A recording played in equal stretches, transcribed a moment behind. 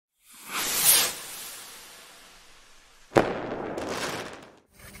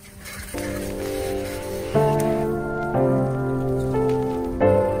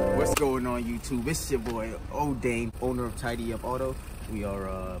YouTube. It's your boy O'Dane, owner of Tidy Up Auto. We are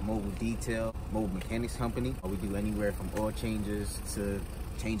a mobile mechanics company. We do anywhere from oil changes to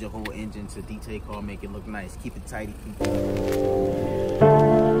change a whole engine to detail car, make it look nice. Keep it tidy.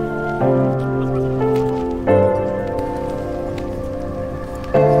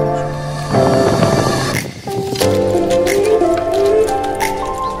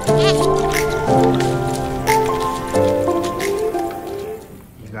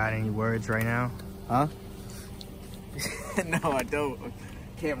 Got any words right now? Huh? No, I don't.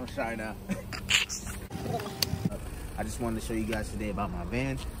 Camera shy now. I just wanted to show you guys today about my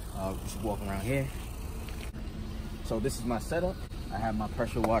van. Just walking around here. So this is my setup. I have my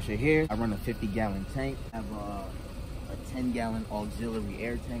pressure washer here. I run a 50-gallon tank. I have a 10-gallon auxiliary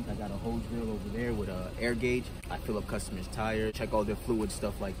air tank. I got a hose reel over there with a air gauge. I fill up customers' tires, check all their fluids,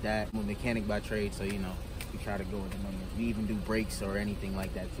 stuff like that. I'm a mechanic by trade, so you know, we try to go with the numbers. We even do brakes or anything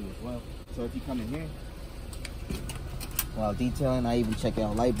like that too as well. So if you come in here, while detailing, I even check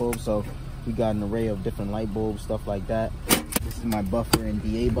out light bulbs. So we got an array of different light bulbs, stuff like that. This is my buffer and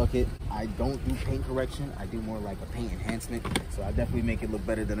DA bucket. I don't do paint correction. I do more like a paint enhancement. So I definitely make it look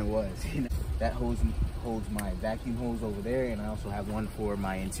better than it was. You know, that hose holds my vacuum hose over there, and I also have one for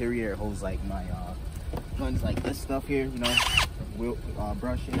my interior. It holds like my runs like this stuff here, you know, wheel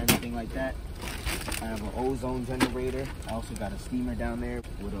brush and everything like that. I have an ozone generator. I also got a steamer down there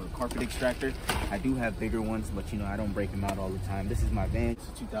with a carpet extractor. I do have bigger ones, but you know, I don't break them out all the time. This is my van. It's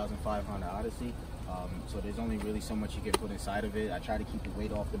a 2005 Honda Odyssey. So there's only really so much you can put inside of it. I try to keep the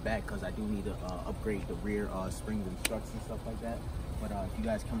weight off the back because I do need to upgrade the rear springs and struts and stuff like that. But if you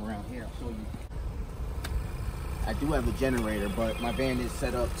guys come around here, I'll show you. I do have a generator, but my van is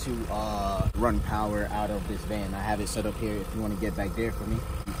set up to run power out of this van. I have it set up here if you want to get back there for me.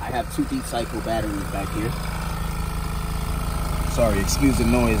 I have 2 deep cycle batteries back here. Sorry, excuse the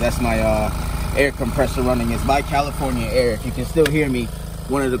noise. That's my air compressor running. It's by California Air. If you can still hear me,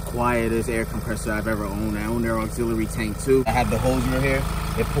 one of the quietest air compressors I've ever owned. I own their auxiliary tank too. I have the hose reel here.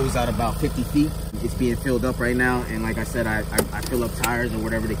 It pulls out about 50 feet. It's being filled up right now. And like I said, I fill up tires or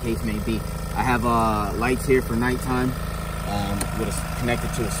whatever the case may be. I have lights here for nighttime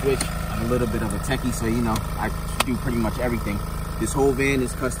connected to a switch. I'm a little bit of a techie, so you know, I do pretty much everything. This whole van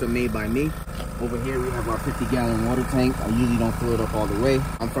is custom made by me. Over here we have our 50-gallon water tank. I usually don't fill it up all the way.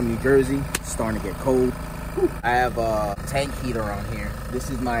 I'm from New Jersey. It's starting to get cold. I have a tank heater on here. This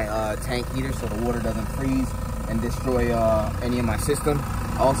is my tank heater so the water doesn't freeze and destroy any of my system.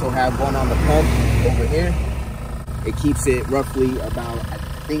 I also have one on the pump over here. It keeps it roughly about, I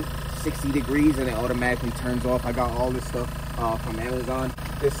think, 60 degrees and it automatically turns off. I got all this stuff from Amazon.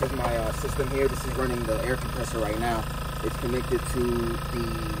 This is my system here. This is running the air compressor right now. It's connected to the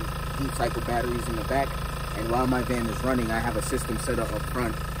deep cycle batteries in the back. And while my van is running, I have a system set up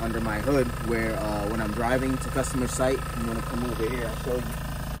front under my hood where when I'm driving to customer site, I'm gonna come over here, I'll show you.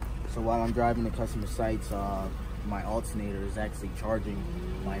 So while I'm driving to customer sites, my alternator is actually charging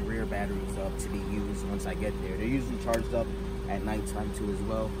my rear batteries up to be used once I get there. They're usually charged up at nighttime too as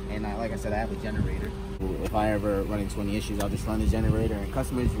well. And like I said, I have a generator. If I ever run into any issues, I'll just run the generator, and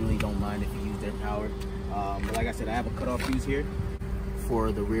customers really don't mind if you use their power. But like I said, I have a cutoff fuse here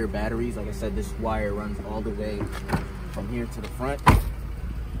for the rear batteries. Like I said, this wire runs all the way from here to the front.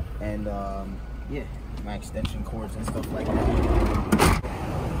 And yeah, my extension cords and stuff like that.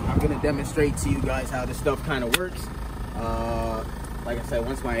 I'm gonna demonstrate to you guys how this stuff kind of works. Like I said,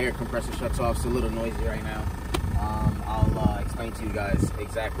 once my air compressor shuts off, it's a little noisy right now. I'll explain to you guys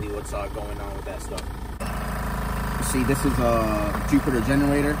exactly what's going on with that stuff. You see, this is a Jupiter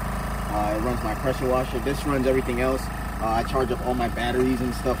generator. It runs my pressure washer. This runs everything else. I charge up all my batteries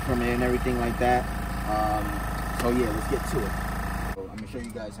and stuff from it and everything like that. So yeah, let's get to it. So I'm gonna show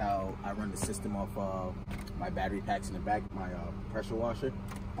you guys how I run the system off my battery packs in the back of my pressure washer.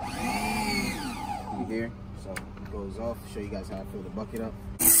 You hear? So it goes off. Show you guys how I fill the bucket up.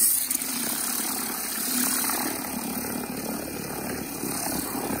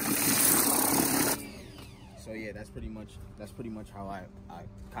 So yeah, that's pretty much how I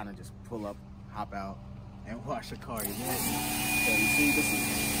kind of just pull up, hop out, and wash the car. You know? So you see, this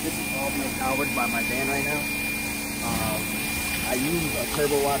is all being powered by my van right now. I use a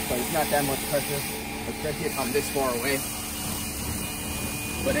turbo wash, but it's not that much pressure, especially if I'm this far away.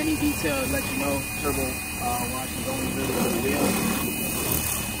 But any detail let you know, turbo wash is only really for the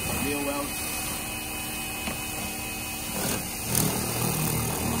wheel well.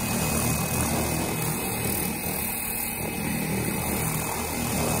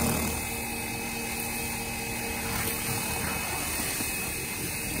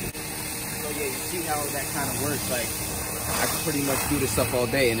 So yeah, you see how that kind of works. Like, I can pretty much do this stuff all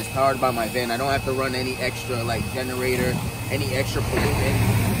day, and it's powered by my van. I don't have to run any extra like generator, any extra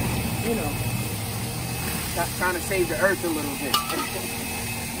pollutant. You know, trying to save the earth a little bit.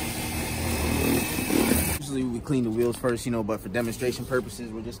 Usually we clean the wheels first, you know, but for demonstration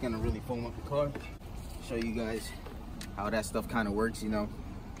purposes, we're just gonna really foam up the car, show you guys how that stuff kind of works, you know,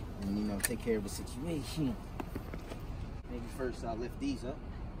 and you know, take care of the situation. Maybe first I'll lift these up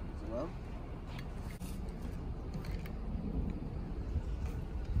as well.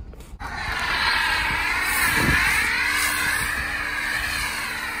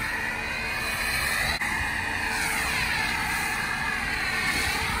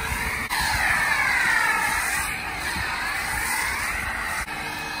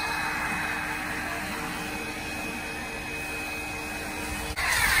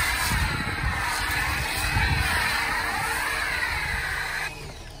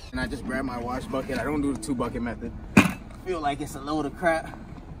 And I just grab my wash bucket. I don't do the 2-bucket method. I feel like it's a load of crap.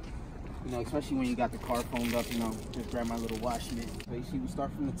 You know, especially when you got the car foamed up, you know, just grab my little wash mitt. So you see, we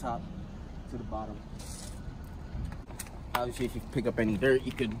start from the top to the bottom. Obviously, if you pick up any dirt,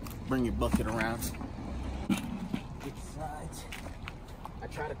 you could bring your bucket around. Get the sides. I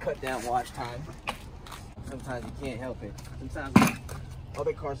try to cut down wash time. Sometimes you can't help it. Sometimes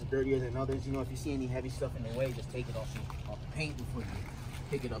other cars are dirtier than others. You know, if you see any heavy stuff in the way, just take it off the paint before you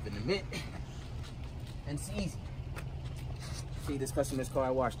pick it up in the mitt, and it's easy. See, this customer's car, I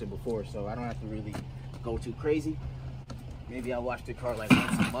washed it before, so I don't have to really go too crazy. Maybe I washed the car like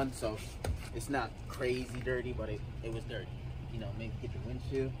once a month, so it's not crazy dirty, but it was dirty. You know, maybe get the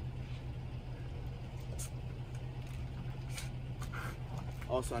windshield.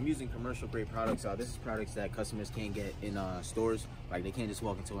 Also, I'm using commercial grade products. This is products that customers can't get in stores. Like, they can't just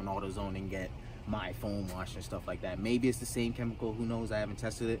walk into an AutoZone and get my foam wash and stuff like that. Maybe it's the same chemical, who knows? I haven't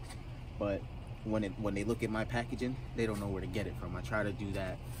tested it, but when they look at my packaging, they don't know where to get it from. I try to do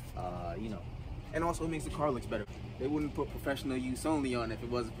that, you know, and also it makes the car look better. They wouldn't put professional use only on if it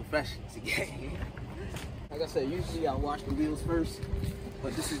wasn't professional. Like I said, usually I'll wash the wheels first,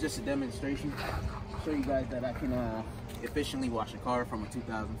 but this is just a demonstration. Show you guys that I can efficiently wash a car from a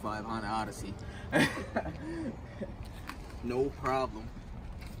 2005 Honda Odyssey. No problem.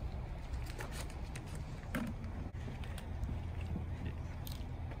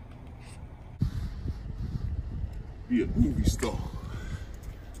 Be a movie star.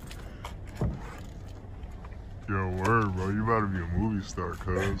 Yo, word, bro. You about to be a movie star,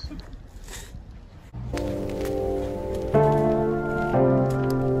 cuz.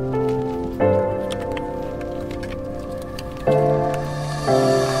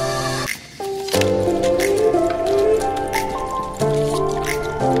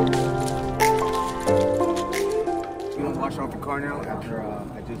 We're gonna wash off the car now after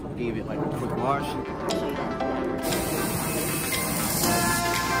I just gave it like a quick wash.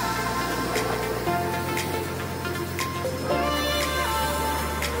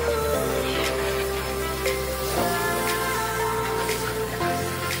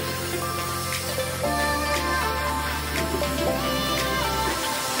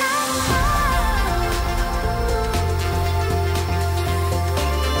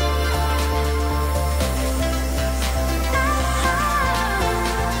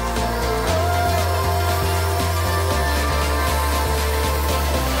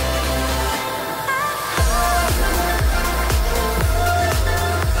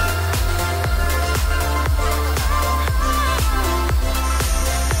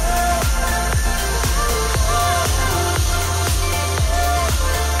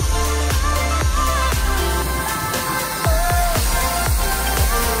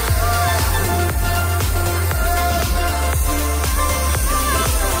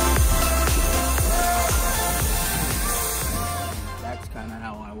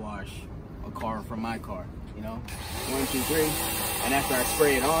 From my car, you know, 1, 2, 3, and after I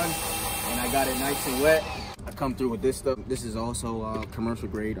spray it on and I got it nice and wet, I come through with this stuff. This is also commercial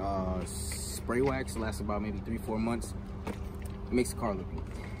grade spray wax. It lasts about maybe 3-4 months. It makes the car look good.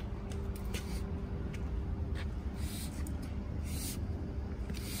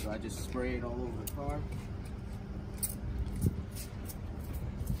 So I just spray it all over the car.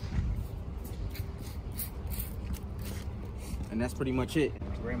 And that's pretty much it.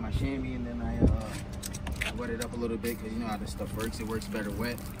 I spray my chamois and then I wet it up a little bit because you know how this stuff works. It works better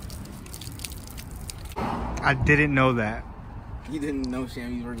wet. I didn't know that. You didn't know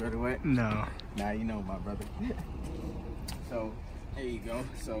chamois work better wet? No. Now you know, my brother. So there you go.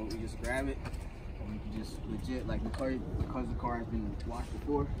 So we just grab it and we can just legit, like because the car has been washed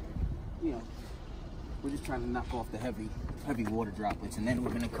before, you know, we're just trying to knock off the heavy water droplets, and then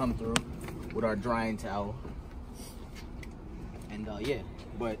we're gonna come through with our drying towel. And yeah,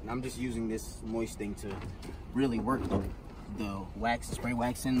 but I'm just using this moist thing to really work the wax, spray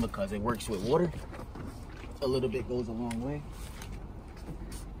wax in, because it works with water. A little bit goes a long way.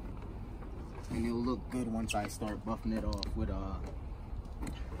 And it'll look good once I start buffing it off with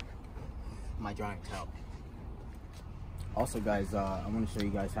my drying towel. Also guys, I want to show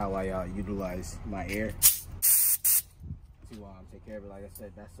you guys how I utilize my air to take care of it. Like I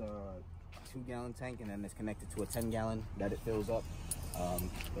said, that's a 2-gallon tank, and then it's connected to a 10-gallon that it fills up.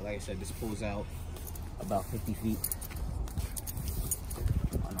 But like I said, this pulls out about 50 feet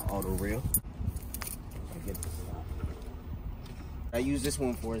on an auto reel. I use this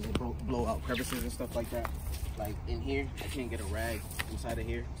one for is to blow out crevices and stuff like that. Like in here, I can't get a rag inside of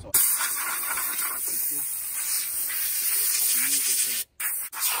here, so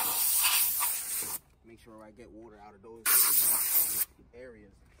make sure I get water out of those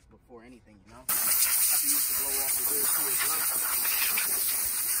areas before anything, you know. I can use to blow off the air too as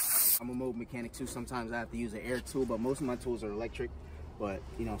well. I'm a mold mechanic too. Sometimes I have to use an air tool, but most of my tools are electric. But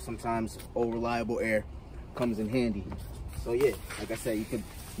you know, sometimes old reliable air comes in handy. So yeah, like I said, you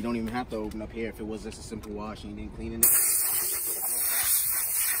don't even have to open up here if it was just a simple wash and you didn't clean it.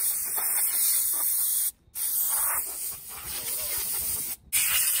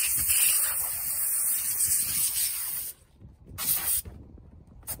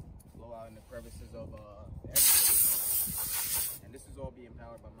 Blow out in the crevices of everything. And this is all being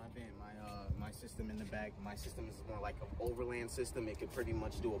powered by my van, my system in the back. My system is more like an overland system. It could pretty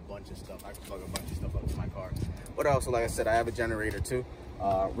much do a bunch of stuff. I can plug a bunch of stuff up to my car. But also, like I said, I have a generator too,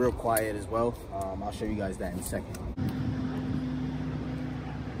 real quiet as well. I'll show you guys that in a second.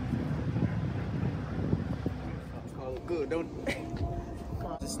 Oh, good, don't.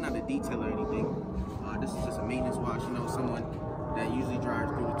 This is not a detail or anything. This is just a maintenance wash. You know, someone that usually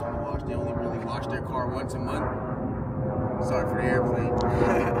drives through the tunnel wash, they only really wash their car once a month. Sorry for the airplane.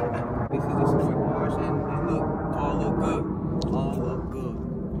 This is just a quick wash, and look, all look good. All look good.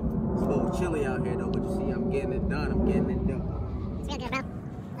 It's a little chilly out here though, but you see, I'm getting it done. I'm getting it done. It's real good, bro.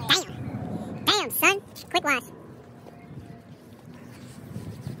 Damn. Damn, son. Quick wash.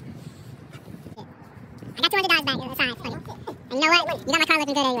 I got $200 back. That's alright. And you know what? You got my car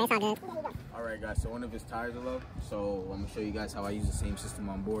looking good anyway. It's all good. Alright guys, so one of his tires are low. So I'm gonna show you guys how I use the same system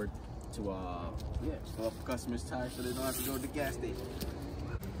on board to fill up the customer's tires so they don't have to go to the gas station.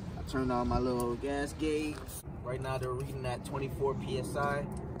 I turned on my little gas gauge. Right now they're reading at 24 PSI.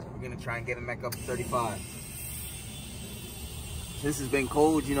 We're gonna try and get them back up to 35. Since it's been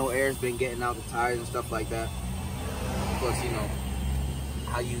cold, you know, air's been getting out the tires and stuff like that. Plus, you know,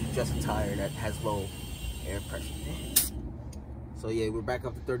 how you adjust a tire that has low air pressure. So yeah, we're back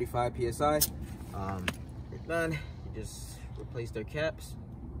up to 35 PSI. We're done. We just replaced their caps.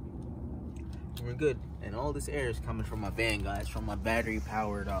 We're good. And all this air is coming from my van, guys, from my battery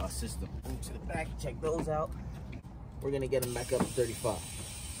powered system. Go to the back, check those out. We're gonna get them back up to 35.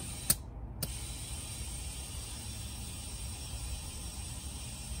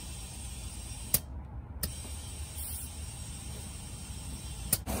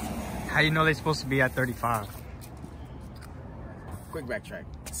 How you know they're supposed to be at 35? Quick backtrack,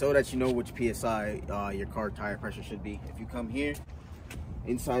 so that you know which PSI your car tire pressure should be. If you come here,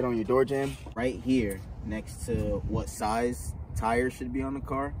 inside on your door jamb, right here, next to what size tire should be on the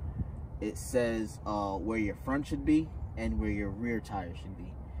car, it says where your front should be and where your rear tire should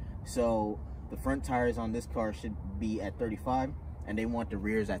be. So the front tires on this car should be at 35, and they want the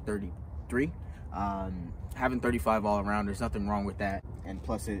rears at 33. Having 35 all around, there's nothing wrong with that. And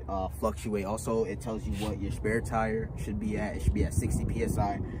plus it fluctuates. Also, it tells you what your spare tire should be at. It should be at 60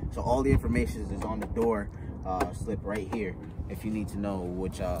 PSI. So all the information is on the door slip right here if you need to know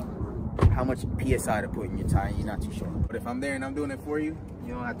which how much PSI to put in your tire and you're not too sure. But if I'm there and I'm doing it for you,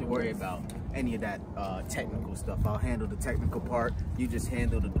 you don't have to worry about any of that technical stuff. I'll handle the technical part. You just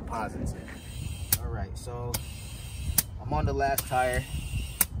handle the deposits. All right, so I'm on the last tire.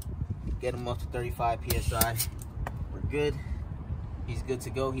 Get him up to 35 PSI. We're good. He's good to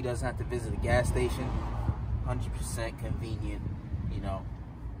go. He doesn't have to visit a gas station. 100% convenient, you know.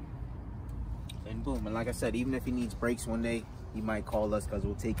 And boom. And like I said, even if he needs brakes one day, he might call us because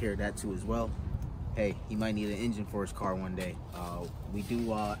we'll take care of that too as well. Hey, he might need an engine for his car one day. We do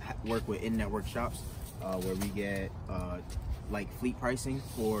work with in-network shops where we get like fleet pricing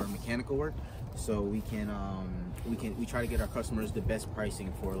for mechanical work. So we try to get our customers the best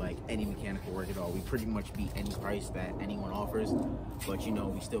pricing for like any mechanical work at all. We pretty much beat any price that anyone offers, but you know,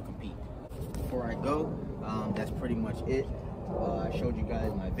 we still compete. Before I go, that's pretty much it. I showed you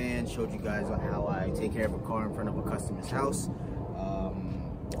guys my van, showed you guys how I take care of a car in front of a customer's house.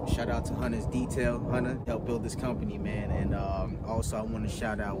 Shout out to Hunter's Detail. Hunter helped build this company, man. And also I want to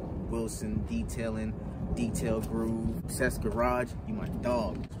shout out Wilson Detailing, Detail Groove, Seth's Garage. You my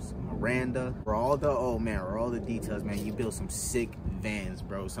dog. Miranda. For all the details, man. You build some sick vans,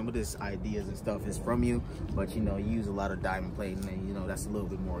 bro. Some of this ideas and stuff is from you, but you know, you use a lot of diamond plating, and you know, that's a little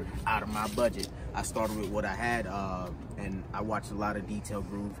bit more out of my budget. I started with what I had, and I watched a lot of Detail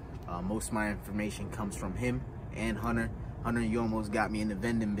Groove. Most of my information comes from him and Hunter. Hunter, you almost got me in the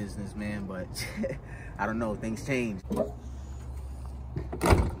vending business, man, but I don't know, things change.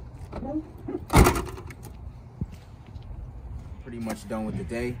 Pretty much done with the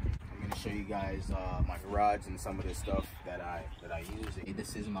day. I'm gonna show you guys my garage and some of the stuff that I use.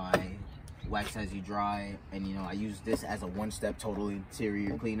 This is my wax as you dry, and you know, I use this as a one-step total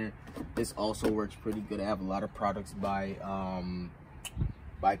interior cleaner. This also works pretty good. I have a lot of products by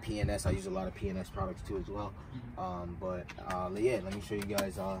PNS. I use a lot of PNS products too as well. Yeah, let me show you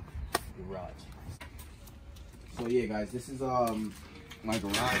guys the garage. So yeah, guys, this is my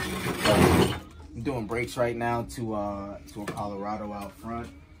garage. I'm doing brakes right now to a Colorado out front.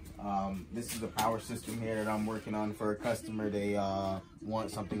 This is the power system here that I'm working on for a customer. They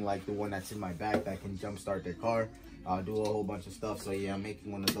want something like the one that's in my back that can jumpstart their car. Do a whole bunch of stuff. So yeah, I'm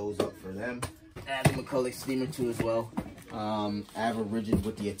making one of those up for them. I have the McCulloch steamer too as well. I have a rigid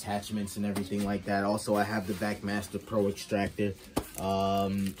with the attachments and everything like that. Also, I have the Backmaster Pro extractor.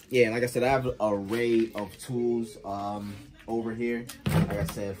 Yeah, like I said, I have an array of tools over here. Like I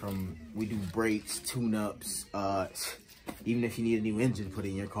said, we do brakes, tune-ups, even if you need a new engine put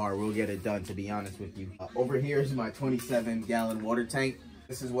in your car, we'll get it done, to be honest with you. Over here is my 27-gallon water tank.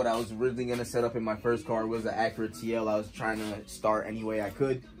 This is what I was originally gonna set up in my first car. It was an Acura TL. I was trying to start any way I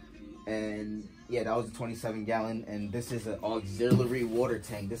could. And yeah, that was a 27-gallon, and this is an auxiliary water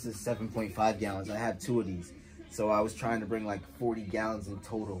tank. This is 7.5 gallons. I have two of these. So I was trying to bring like 40 gallons in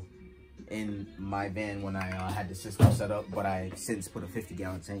total in my van when I had the system set up, but I since put a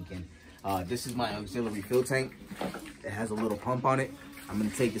 50-gallon tank in. This is my auxiliary fill tank. It has a little pump on it. I'm gonna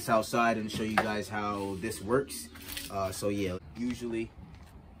take this outside and show you guys how this works. So yeah, usually,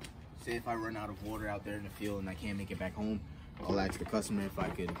 say if I run out of water out there in the field and I can't make it back home, I'll ask the customer if I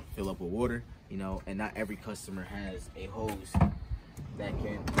could fill up with water, you know, and not every customer has a hose that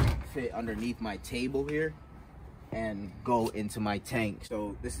can fit underneath my table here and go into my tank.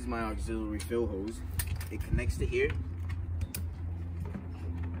 So this is my auxiliary fill hose. It connects to here.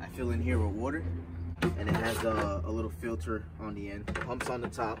 I fill in here with water, and it has a little filter on the end. Pumps on the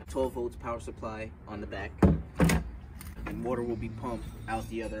top, 12 volts power supply on the back, and water will be pumped out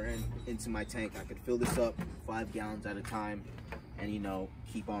the other end into my tank. I could fill this up 5 gallons at a time and, you know,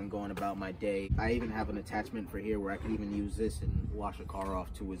 keep on going about my day. I even have an attachment for here where I can even use this and wash a car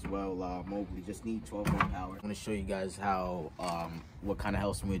off too as well. Mobily, just need 12 volt power. I'm gonna show you guys how what kind of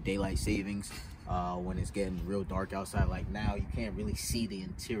helps me with daylight savings when it's getting real dark outside. Like now, you can't really see the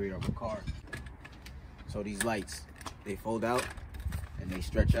interior of a car. So these lights, they fold out and they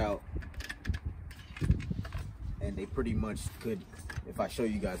stretch out, and they pretty much could, if I show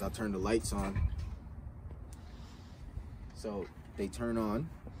you guys, I'll turn the lights on. So they turn on,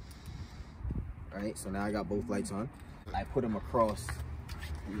 right? So now I got both lights on. I put them across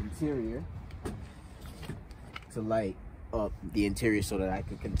the interior to light up the interior so that I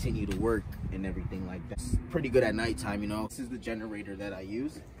could continue to work and everything like that. It's pretty good at nighttime, you know. This is the generator that I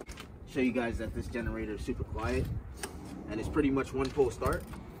use. Show you guys that this generator is super quiet, and it's pretty much one pull start.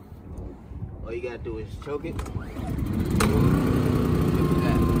 All you gotta do is choke it. Look at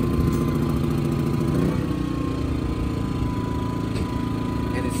that.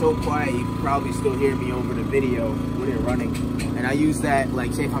 And it's so quiet, you can probably still hear me over the video with it running. And I use that,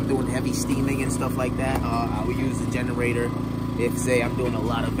 like, say if I'm doing heavy steaming and stuff like that, I would use the generator. If, say, I'm doing a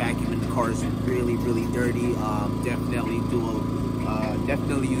lot of vacuuming, the car is really, really dirty,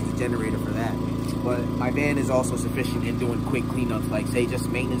 definitely use the generator for that. But my van is also sufficient in doing quick cleanups, like say just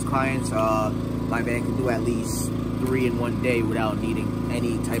maintenance clients. My van can do at least 3 in one day without needing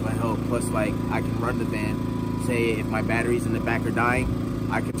any type of help. Plus, like, I can run the van. Say if my batteries in the back are dying,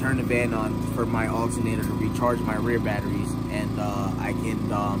 I can turn the van on for my alternator to recharge my rear batteries, and I can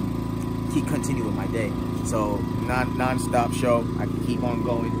continue with my day. So non-stop show. I can keep on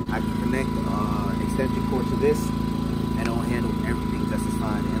going. I can connect extension cord to this, and it'll handle everything just as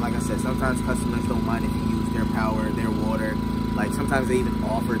fine. And like I said, sometimes customers don't mind if you use their power, their water. Like sometimes they even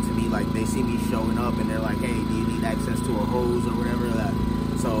offer it to me, like they see me showing up and they're like, hey, do you need access to a hose or whatever that.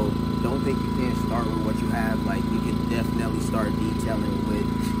 So don't think you can't start with what you have. Like you can definitely start detailing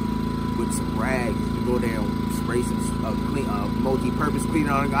with some rags. You can go there and spray some multi-purpose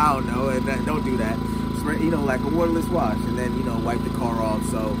cleaner on, I don't know, and don't do that. you know, like a waterless wash, and then, you know, wipe the car off.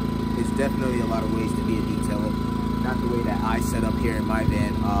 So it's definitely a lot of ways to be a detailer. Not the way that I set up here in my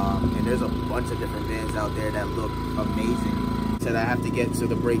van. And there's a bunch of different vans out there that look amazing. Said I have to get to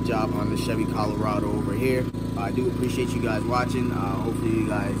the brake job on the Chevy Colorado over here. I do appreciate you guys watching. Hopefully you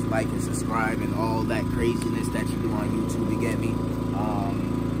guys like and subscribe and all that craziness that you do on YouTube to get me.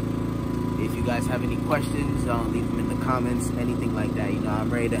 If you guys have any questions, leave them in the comments, anything like that. You know,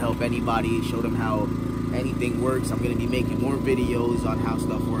 I'm ready to help anybody, show them how anything works. I'm going to be making more videos on how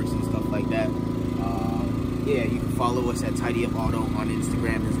stuff works and stuff like that. Yeah, you can follow us at Tidy Up Auto on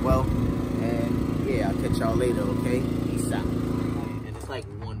Instagram as well. And yeah, I'll catch y'all later, okay? Peace out. And it's like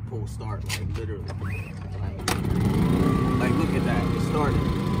one pull start, like literally. Like look at that, it started.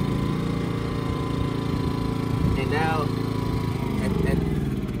 And now, and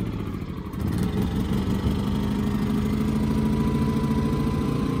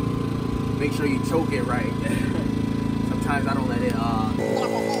make sure you choke it right. Sometimes I don't let it